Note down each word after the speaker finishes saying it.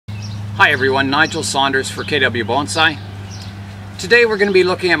Hi everyone, Nigel Saunders for KW Bonsai. Today we're going to be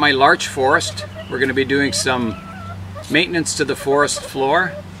looking at my larch forest. We're going to be doing some maintenance to the forest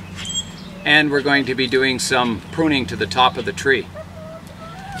floor, and we're going to be doing some pruning to the top of the tree.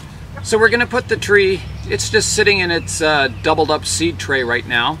 So we're going to put the tree, it's just sitting in its doubled up seed tray right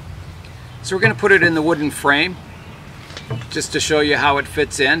now. So we're going to put it in the wooden frame just to show you how it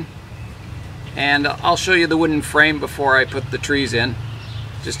fits in. And I'll show you the wooden frame before I put the trees in,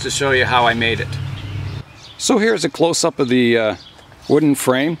 just to show you how I made it. So here's a close-up of the wooden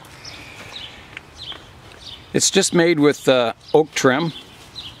frame. It's just made with oak trim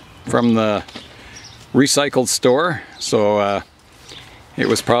from the recycled store, so it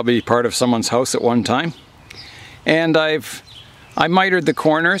was probably part of someone's house at one time. And I mitered the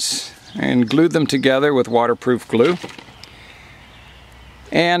corners and glued them together with waterproof glue.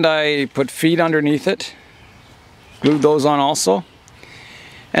 And I put feet underneath it, glued those on also.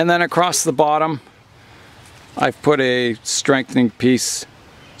 And then across the bottom, I've put a strengthening piece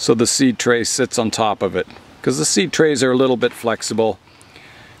so the seed tray sits on top of it. Because the seed trays are a little bit flexible.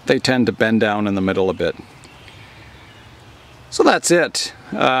 They tend to bend down in the middle a bit. So that's it.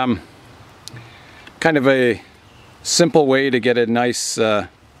 Kind of a simple way to get a nice,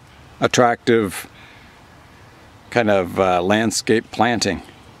 attractive kind of landscape planting.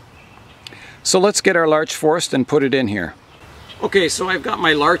 So let's get our larch forest and put it in here. Okay, so I've got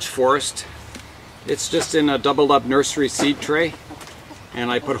my larch forest. It's just in a doubled up nursery seed tray,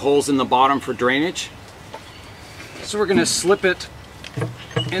 and I put holes in the bottom for drainage. So we're going to slip it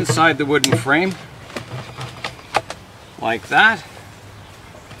inside the wooden frame like that.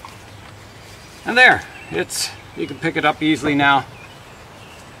 And there, you can pick it up easily now,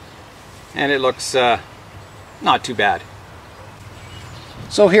 and it looks not too bad.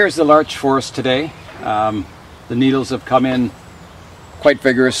 So here's the larch forest today. The needles have come in quite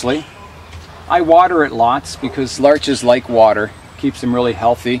vigorously. I water it lots because larches like water, keeps them really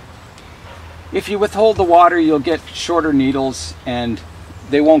healthy. If you withhold the water, you'll get shorter needles and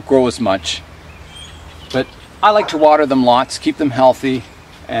they won't grow as much. But I like to water them lots, keep them healthy,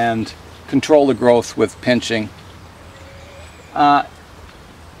 and control the growth with pinching. In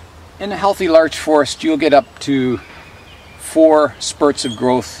a healthy larch forest, you'll get up to 4 spurts of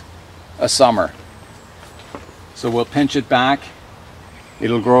growth a summer. So we'll pinch it back.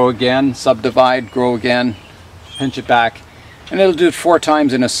 It'll grow again, subdivide, grow again, pinch it back, and it'll do it 4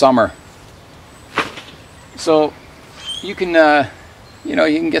 times in a summer. So you can, you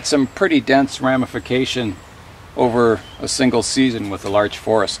can get some pretty dense ramification over a single season with a large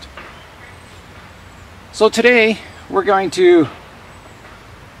forest. So today we're going to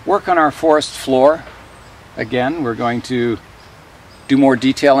work on our forest floor. Again, we're going to do more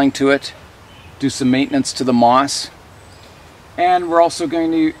detailing to it, do some maintenance to the moss. And we're also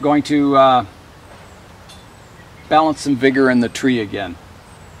going to balance some vigor in the tree again.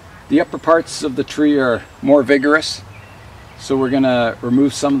 The upper parts of the tree are more vigorous, so we're going to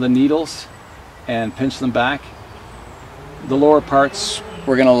remove some of the needles and pinch them back. The lower parts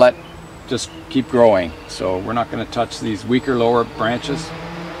we're going to let just keep growing, so we're not going to touch these weaker lower branches,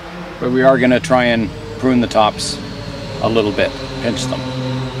 but we are going to try and prune the tops a little bit, pinch them.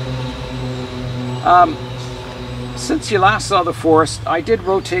 Since you last saw the forest, I did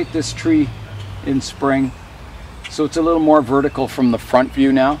rotate this tree in spring, so it's a little more vertical from the front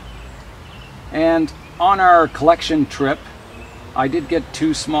view now. And on our collection trip, I did get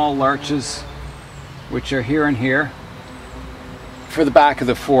 2 small larches, which are here and here, for the back of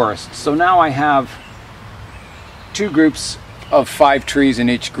the forest. So now I have 2 groups of 5 trees in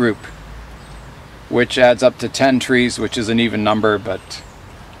each group, which adds up to 10 trees, which is an even number, but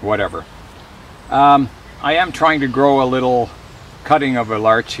whatever. I am trying to grow a little cutting of a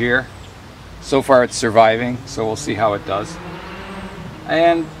larch here. So far it's surviving, so we'll see how it does.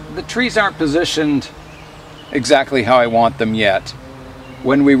 And the trees aren't positioned exactly how I want them yet.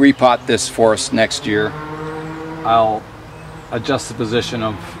 When we repot this forest next year, I'll adjust the position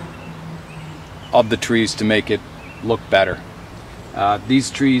of the trees to make it look better.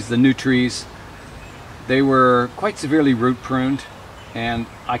 These trees, the new trees, they were quite severely root pruned, and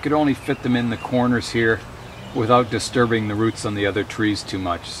I could only fit them in the corners here without disturbing the roots on the other trees too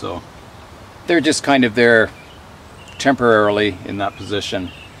much. So they're just kind of there temporarily in that position.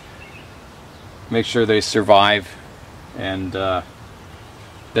 Make sure they survive, and the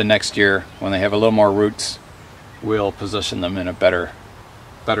next year when they have a little more roots, we'll position them in a better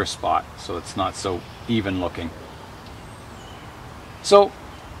spot so it's not so even looking. So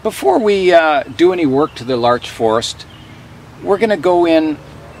before we do any work to the larch forest, we're going to go in.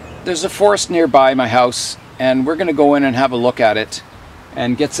 There's a forest nearby my house, and we're going to go in and have a look at it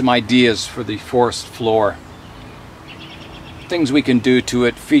and get some ideas for the forest floor. Things we can do to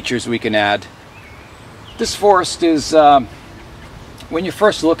it, features we can add. This forest is, when you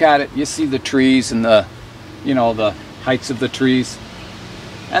first look at it, you see the trees and the heights of the trees.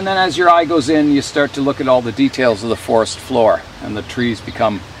 And then as your eye goes in, you start to look at all the details of the forest floor, and the trees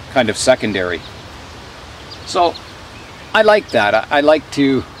become kind of secondary. So I like that. I like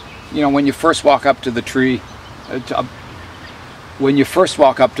to, when you first walk up to the tree, when you first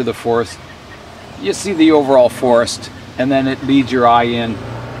walk up to the forest, you see the overall forest, and then it leads your eye in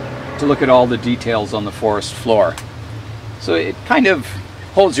to look at all the details on the forest floor. So it kind of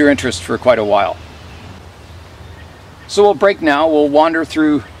holds your interest for quite a while. So we'll break now. We'll wander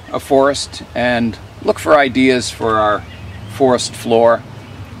through a forest and look for ideas for our forest floor,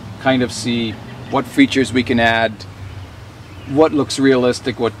 kind of see what features we can add, what looks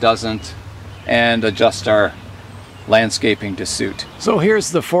realistic, what doesn't, and adjust our landscaping to suit. So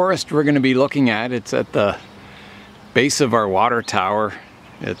here's the forest we're going to be looking at. It's at the base of our water tower.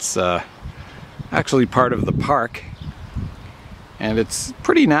 It's actually part of the park, and it's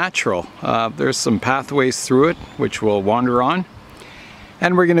pretty natural. There's some pathways through it which we'll wander on,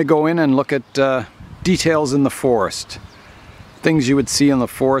 and we're going to go in and look at details in the forest, things you would see on the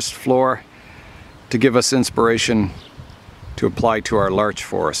forest floor to give us inspiration to apply to our larch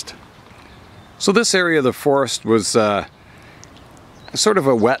forest. So this area of the forest was sort of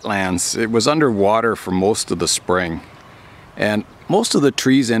a wetlands. It was underwater for most of the spring, and most of the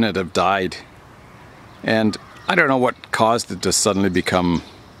trees in it have died. And I don't know what caused it to suddenly become,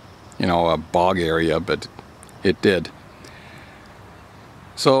 a bog area, but it did.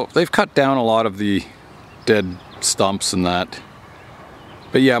 So they've cut down a lot of the dead stumps and that.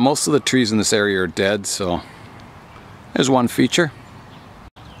 But yeah, most of the trees in this area are dead, so there's one feature.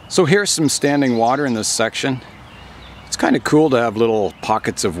 So here's some standing water in this section. It's kind of cool to have little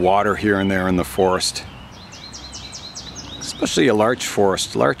pockets of water here and there in the forest. Especially a larch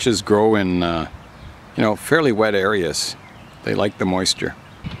forest. Larches grow in, fairly wet areas. They like the moisture.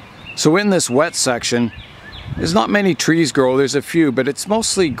 So in this wet section, there's not many trees grow. There's a few, but it's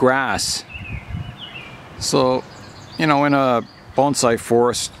mostly grass. So, in a bonsai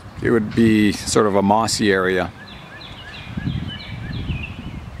forest, it would be sort of a mossy area.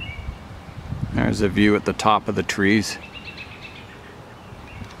 There's a view at the top of the trees.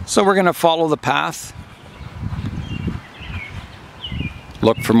 So we're going to follow the path.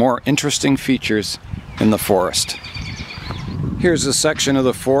 Look for more interesting features in the forest. Here's a section of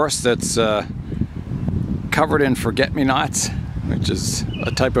the forest that's covered in forget-me-nots, which is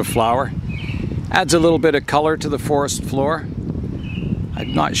a type of flower. Adds a little bit of color to the forest floor.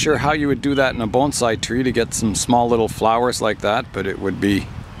 I'm not sure how you would do that in a bonsai tree to get some small little flowers like that, but it would be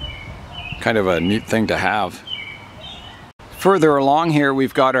kind of a neat thing to have. Further along here,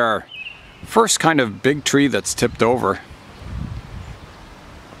 we've got our first kind of big tree that's tipped over.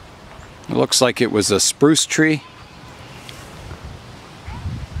 It looks like it was a spruce tree.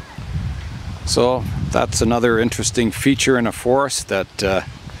 So that's another interesting feature in a forest that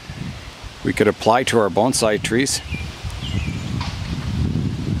we could apply to our bonsai trees.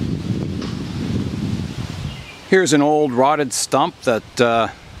 Here's an old rotted stump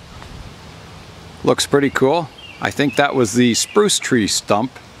that looks pretty cool. I think that was the spruce tree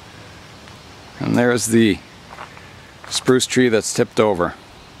stump. And there's the spruce tree that's tipped over.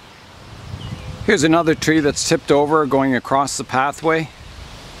 Here's another tree that's tipped over going across the pathway.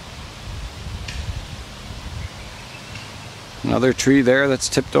 Another tree there that's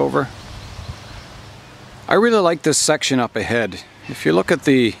tipped over. I really like this section up ahead. If you look at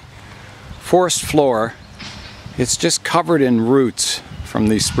the forest floor, it's just covered in roots from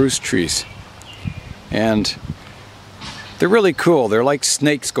these spruce trees. And they're really cool. They're like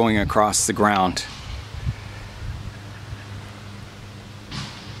snakes going across the ground.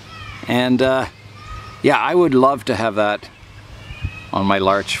 And yeah, I would love to have that on my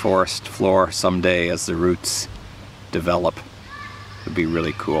larch forest floor someday as the roots develop. It would be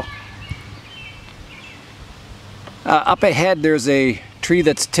really cool. Up ahead there's a tree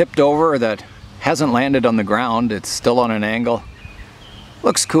that's tipped over that hasn't landed on the ground. It's still on an angle.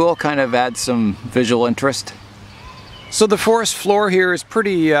 Looks cool, kind of adds some visual interest. So the forest floor here is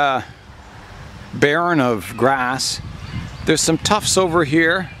pretty barren of grass. There's some tufts over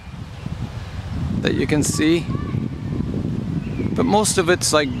here that you can see, but most of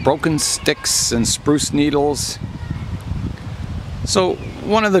it's like broken sticks and spruce needles. So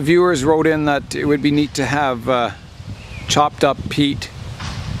one of the viewers wrote in that it would be neat to have chopped up peat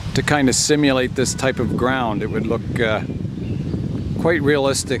to kind of simulate this type of ground. It would look quite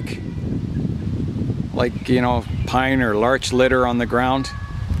realistic, like, you know, pine or larch litter on the ground.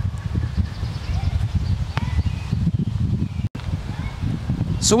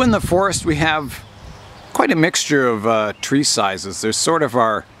 So in the forest we have quite a mixture of tree sizes. There's sort of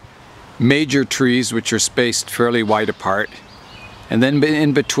our major trees, which are spaced fairly wide apart, and then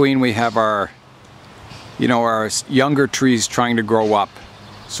in between we have our, you know, our younger trees trying to grow up,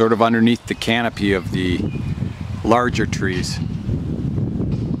 sort of underneath the canopy of the larger trees.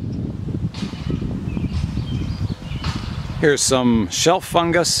 Here's some shelf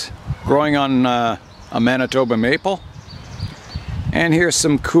fungus growing on a Manitoba maple. And here's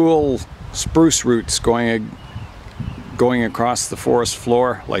some cool spruce roots going across the forest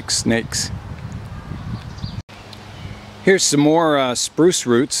floor like snakes. Here's some more spruce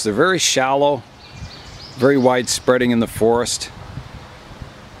roots. They're very shallow, very wide spreading in the forest,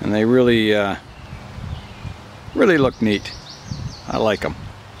 and they really look neat. I like them.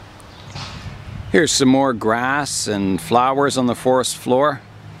 Here's some more grass and flowers on the forest floor.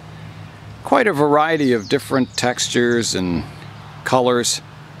 Quite a variety of different textures and colors.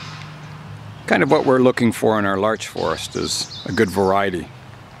 Kind of what we're looking for in our larch forest is a good variety.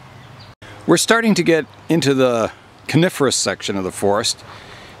 We're starting to get into the coniferous section of the forest.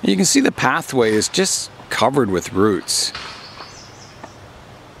 And you can see the pathway is just covered with roots.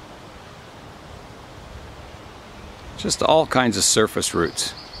 Just all kinds of surface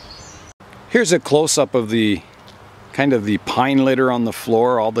roots. Here's a close-up of the kind of the pine litter on the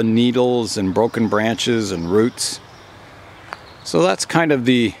floor, all the needles and broken branches and roots. So that's kind of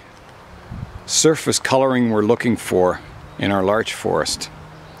the surface coloring we're looking for in our larch forest.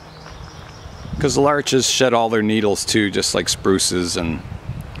 Because the larches shed all their needles too, just like spruces, and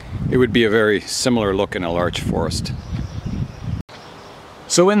it would be a very similar look in a larch forest.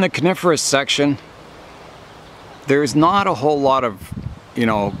 So in the coniferous section, there's not a whole lot of, you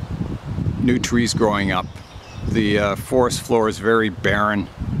know, new trees growing up. The forest floor is very barren.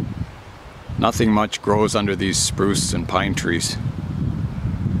 Nothing much grows under these spruce and pine trees.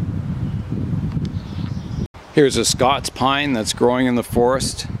 Here's a Scots pine that's growing in the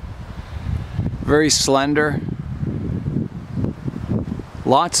forest. Very slender.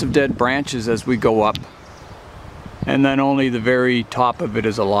 Lots of dead branches as we go up. And then only the very top of it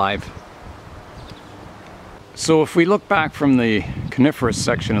is alive. So if we look back from the coniferous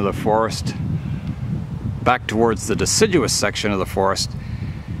section of the forest back towards the deciduous section of the forest,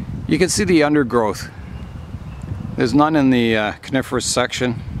 you can see the undergrowth. There's none in the coniferous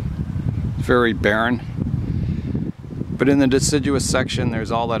section. It's very barren. But in the deciduous section,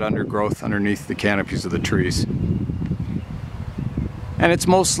 there's all that undergrowth underneath the canopies of the trees. And it's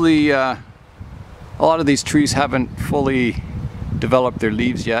mostly, a lot of these trees haven't fully developed their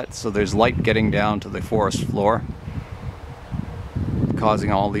leaves yet, so there's light getting down to the forest floor,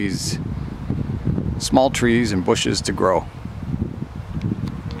 causing all these small trees and bushes to grow.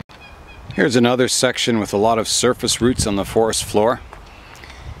 Here's another section with a lot of surface roots on the forest floor.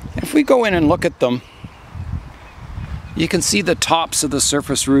 If we go in and look at them, you can see the tops of the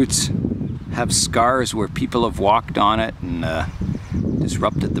surface roots have scars where people have walked on it and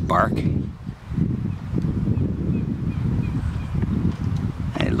disrupted the bark.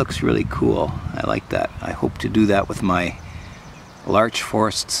 And it looks really cool. I like that. I hope to do that with my larch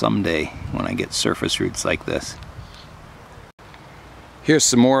forest someday when I get surface roots like this. Here's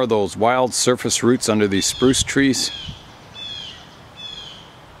some more of those wild surface roots under these spruce trees.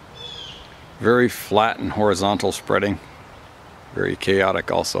 Very flat and horizontal spreading. Very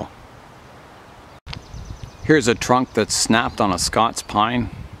chaotic also. Here's a trunk that's snapped on a Scots pine.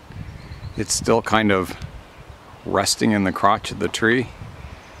 It's still kind of resting in the crotch of the tree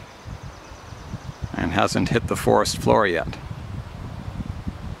and hasn't hit the forest floor yet.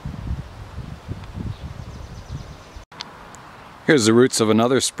 Here's the roots of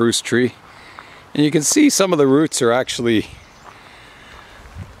another spruce tree, and you can see some of the roots are actually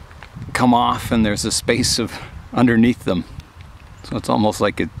come off and there's a space of underneath them. So it's almost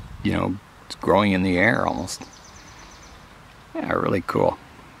like it, you know, it's growing in the air almost. Yeah, really cool.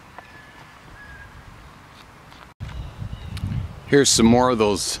 Here's some more of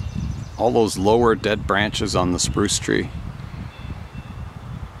those, all those lower dead branches on the spruce tree.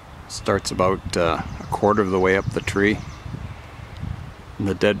 Starts about a quarter of the way up the tree. And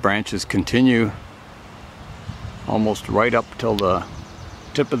the dead branches continue almost right up till the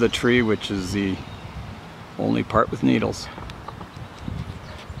tip of the tree, which is the only part with needles.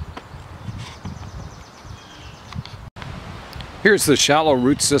 Here's the shallow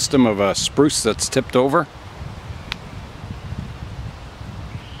root system of a spruce that's tipped over.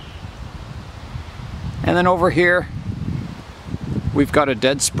 And then over here we've got a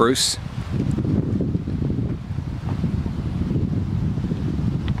dead spruce.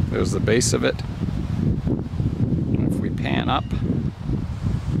 There's the base of it. If we pan up,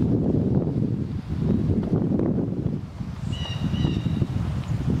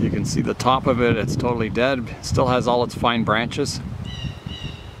 you can see the top of it. It's totally dead. It still has all its fine branches.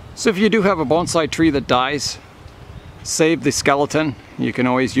 So if you do have a bonsai tree that dies, save the skeleton. You can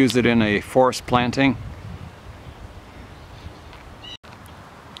always use it in a forest planting.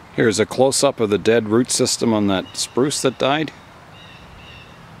 Here's a close-up of the dead root system on that spruce that died.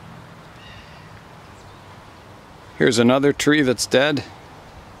 Here's another tree that's dead.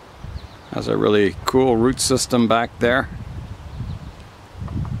 Has a really cool root system back there.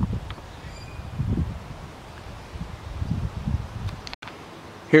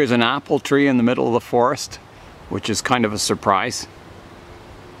 Here's an apple tree in the middle of the forest, which is kind of a surprise.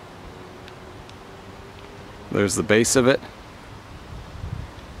 There's the base of it.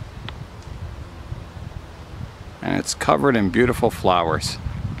 And it's covered in beautiful flowers.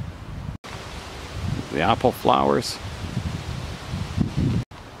 The apple flowers.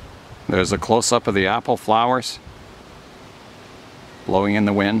 There's a close-up of the apple flowers blowing in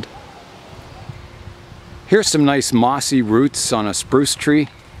the wind. Here's some nice mossy roots on a spruce tree.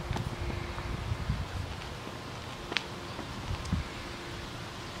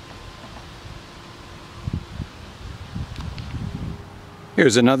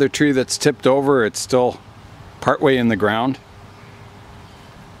 Here's another tree that's tipped over. It's still partway in the ground.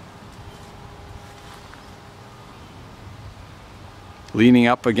 Leaning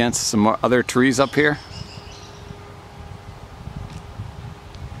up against some other trees up here.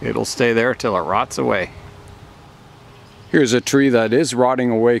 It'll stay there till it rots away. Here's a tree that is rotting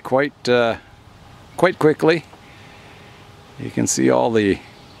away quite quickly. You can see all the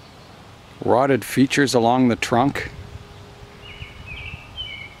rotted features along the trunk.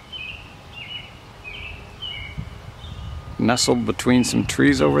 Nestled between some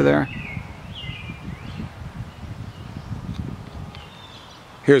trees over there.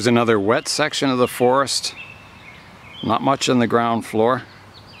 Here's another wet section of the forest. Not much on the ground floor,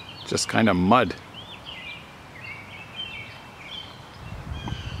 just kind of mud.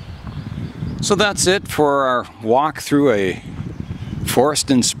 So that's it for our walk through a forest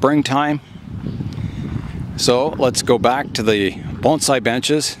in springtime. So let's go back to the bonsai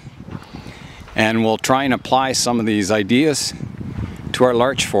benches, and we'll try and apply some of these ideas to our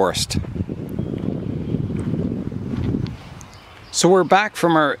larch forest. So we're back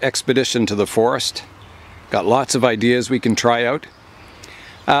from our expedition to the forest. Got lots of ideas we can try out.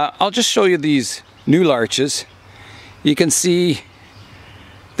 I'll just show you these new larches. You can see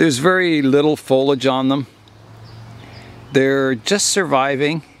there's very little foliage on them. They're just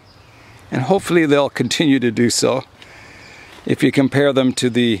surviving, and hopefully they'll continue to do so if you compare them to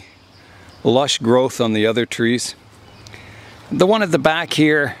the lush growth on the other trees. The one at the back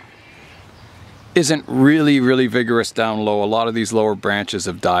here isn't really vigorous down low. A lot of these lower branches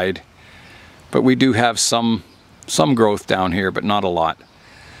have died, but we do have some growth down here, but not a lot.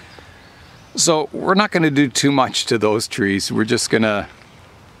 So we're not going to do too much to those trees. We're just gonna,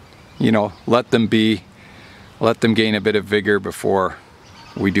 you know, let them be, let them gain a bit of vigor before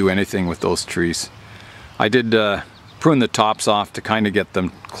we do anything with those trees. I did prune the tops off to kind of get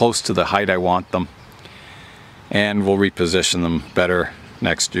them close to the height I want them, and we'll reposition them better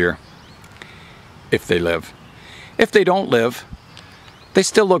next year if they live. If they don't live, they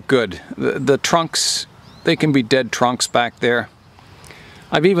still look good. The trunks, they can be dead trunks back there.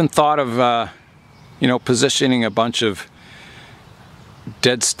 I've even thought of you know, positioning a bunch of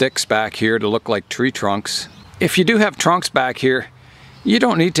dead sticks back here to look like tree trunks. If you do have trunks back here, you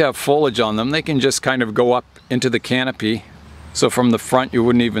don't need to have foliage on them. They can just kind of go up into the canopy, so from the front you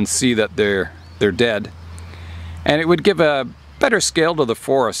wouldn't even see that they're dead, and it would give a better scale to the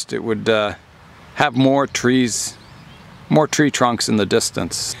forest. It would have more trees, more tree trunks in the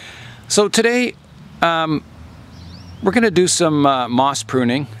distance. So today we're going to do some moss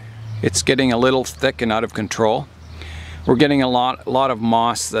pruning. It's getting a little thick and out of control. We're getting a lot of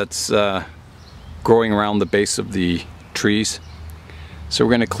moss that's growing around the base of the trees. So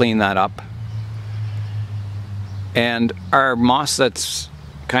we're going to clean that up. And our moss that's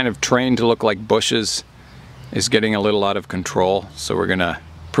kind of trained to look like bushes is getting a little out of control. So we're going to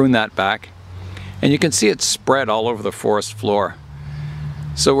prune that back. And you can see it's spread all over the forest floor.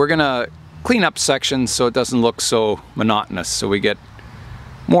 So we're going to clean up sections so it doesn't look so monotonous, so we get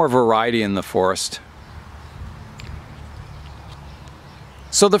more variety in the forest.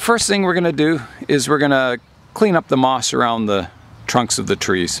 So the first thing we're going to do is we're going to clean up the moss around the trunks of the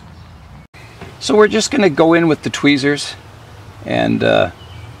trees. So we're just going to go in with the tweezers and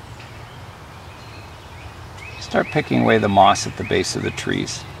start picking away the moss at the base of the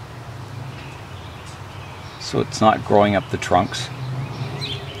trees. so it's not growing up the trunks.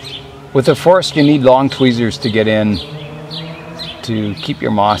 With a forest, you need long tweezers to get in to keep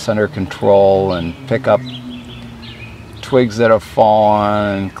your moss under control and pick up twigs that have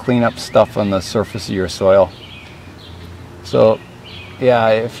fallen, clean up stuff on the surface of your soil. So yeah,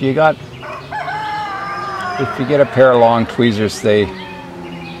 if you get a pair of long tweezers,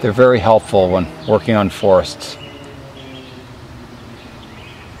 they're very helpful when working on forests.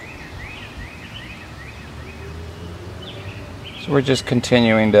 So we're just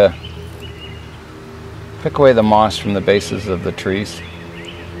continuing to pick away the moss from the bases of the trees.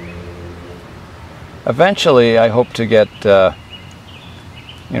 Eventually, I hope to get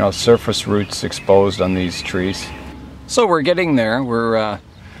surface roots exposed on these trees. So we're getting there.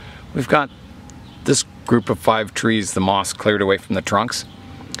 We've got this group of 5 trees, the moss cleared away from the trunks.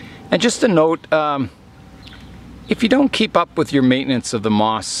 And just a note, if you don't keep up with your maintenance of the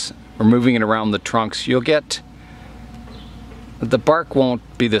moss or moving it around the trunks, the bark won't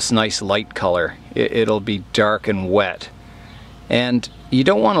be this nice light color. It'll be dark and wet. And you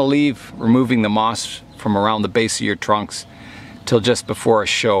don't want to leave removing the moss from around the base of your trunks till just before a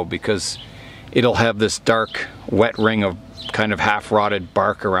show, because it'll have this dark wet ring of kind of half-rotted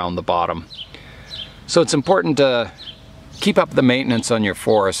bark around the bottom. So it's important to keep up the maintenance on your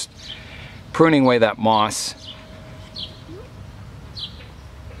forest, pruning away that moss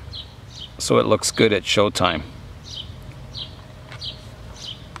so it looks good at showtime.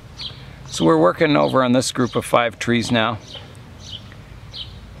 So we're working over on this group of 5 trees now.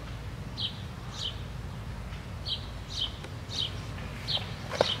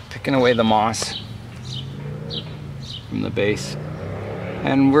 Picking away the moss from the base.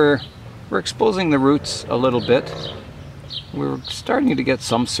 And we're exposing the roots a little bit. We're starting to get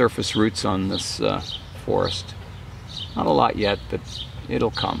some surface roots on this forest. Not a lot yet, but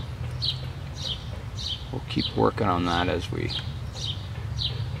it'll come. We'll keep working on that as we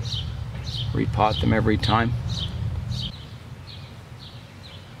repot them every time.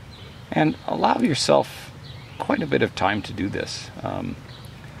 And allow yourself quite a bit of time to do this.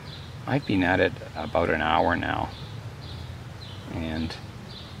 I've been at it about an hour now, and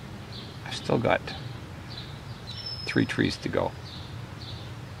I've still got 3 trees to go.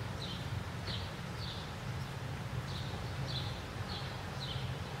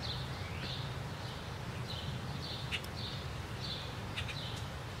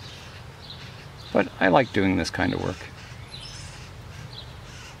 But I like doing this kind of work.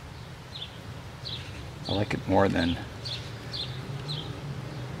 I like it more than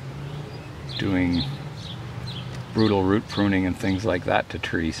doing brutal root pruning and things like that to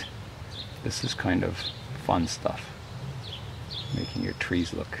trees. This is kind of fun stuff, making your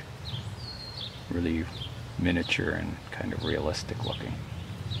trees look really miniature and kind of realistic looking.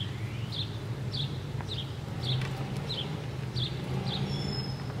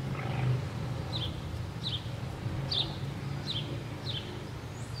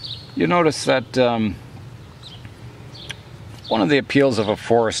 You notice that one of the appeals of a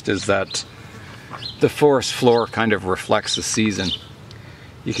forest is that the forest floor kind of reflects the season.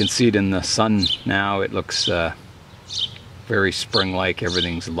 You can see it in the sun now. It looks very spring-like.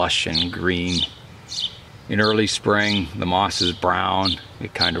 Everything's lush and green. In early spring, the moss is brown.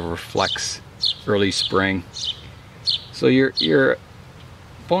 It kind of reflects early spring. So your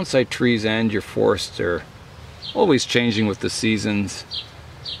bonsai trees and your forests are always changing with the seasons.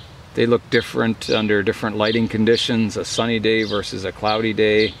 They look different under different lighting conditions. A sunny day versus a cloudy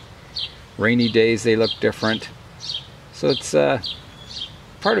day. Rainy days, they look different. So it's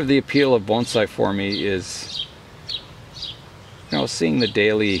part of the appeal of bonsai for me is, seeing the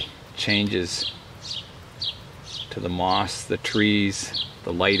daily changes to the moss, the trees,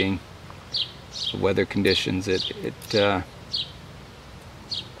 the lighting, the weather conditions. It's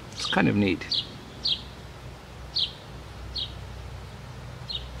kind of neat.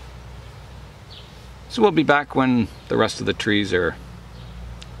 So we'll be back when the rest of the trees are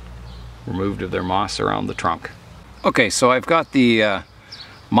removed of their moss around the trunk. Okay, so I've got the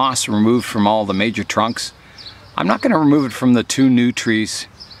moss removed from all the major trunks. I'm not going to remove it from the 2 new trees.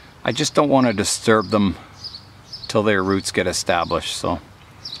 I just don't want to disturb them till their roots get established. So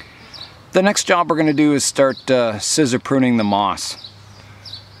the next job we're going to do is start scissor pruning the moss.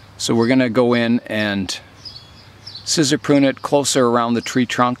 So we're going to go in and scissor prune it closer around the tree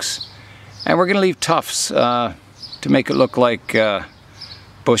trunks. And we're going to leave tufts to make it look like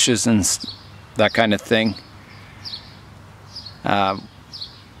bushes and that kind of thing.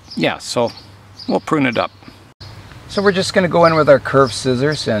 Yeah, so we'll prune it up. So we're just going to go in with our curved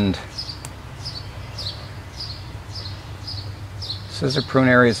scissors and scissor prune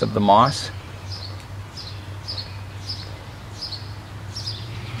areas of the moss.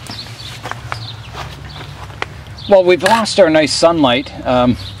 Well, we've lost our nice sunlight.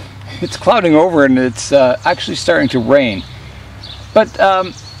 It's clouding over and it's actually starting to rain. But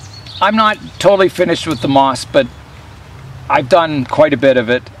I'm not totally finished with the moss, but I've done quite a bit of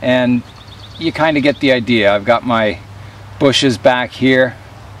it, and you kind of get the idea. I've got my bushes back here,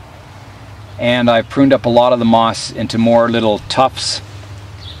 and I've pruned up a lot of the moss into more little tufts.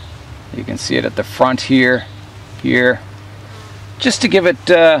 You can see it at the front here, just to give it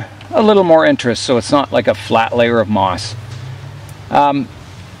a little more interest, so it's not like a flat layer of moss.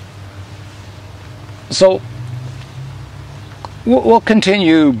 So we'll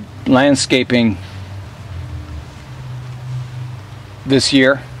continue landscaping this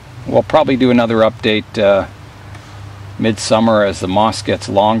year. We'll probably do another update midsummer as the moss gets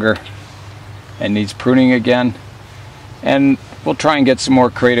longer and needs pruning again, and we'll try and get some more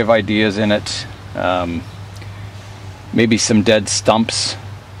creative ideas in it. Maybe some dead stumps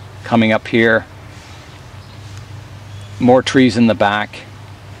coming up here, more trees in the back,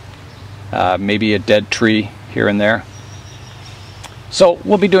 maybe a dead tree here and there. So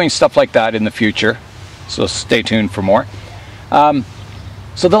we'll be doing stuff like that in the future, so stay tuned for more.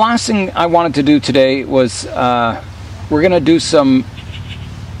 So the last thing I wanted to do today was we're going to do some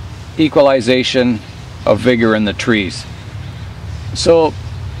equalization of vigor in the trees. So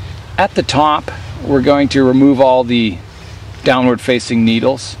at the top we're going to remove all the downward facing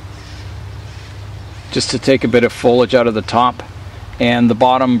needles just to take a bit of foliage out of the top, and the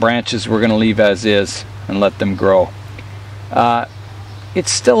bottom branches we're going to leave as is and let them grow.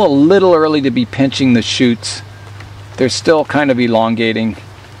 It's still a little early to be pinching the shoots. They're still kind of elongating,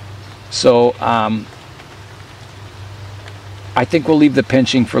 so I think we'll leave the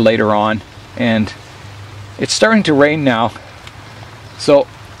pinching for later on. And it's starting to rain now, so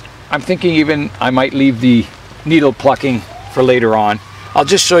I'm thinking even I might leave the needle plucking for later on. I'll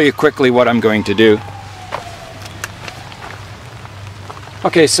just show you quickly what I'm going to do.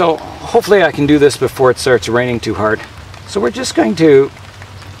 Okay, so hopefully I can do this before it starts raining too hard. So we're just going to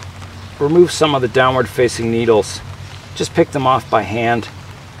remove some of the downward facing needles. Just pick them off by hand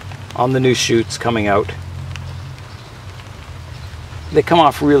on the new shoots coming out. They come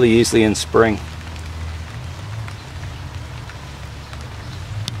off really easily in spring.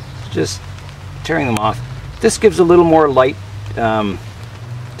 Just tearing them off. This gives a little more light to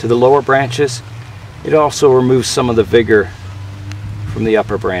the lower branches. It also removes some of the vigor from the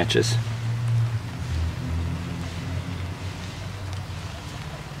upper branches.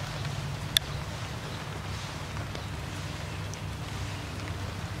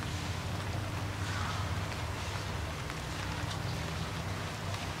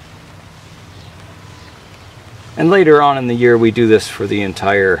 And later on in the year we do this for the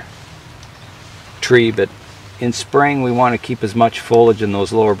entire tree, but in spring we want to keep as much foliage in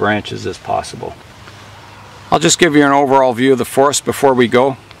those lower branches as possible. I'll just give you an overall view of the forest before we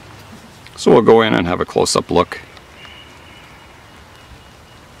go. So we'll go in and have a close-up look.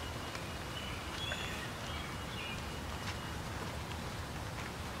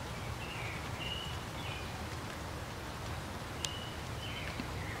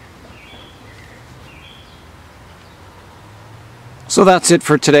 So that's it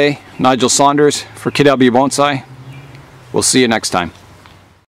for today. Nigel Saunders for KW Bonsai. We'll see you next time.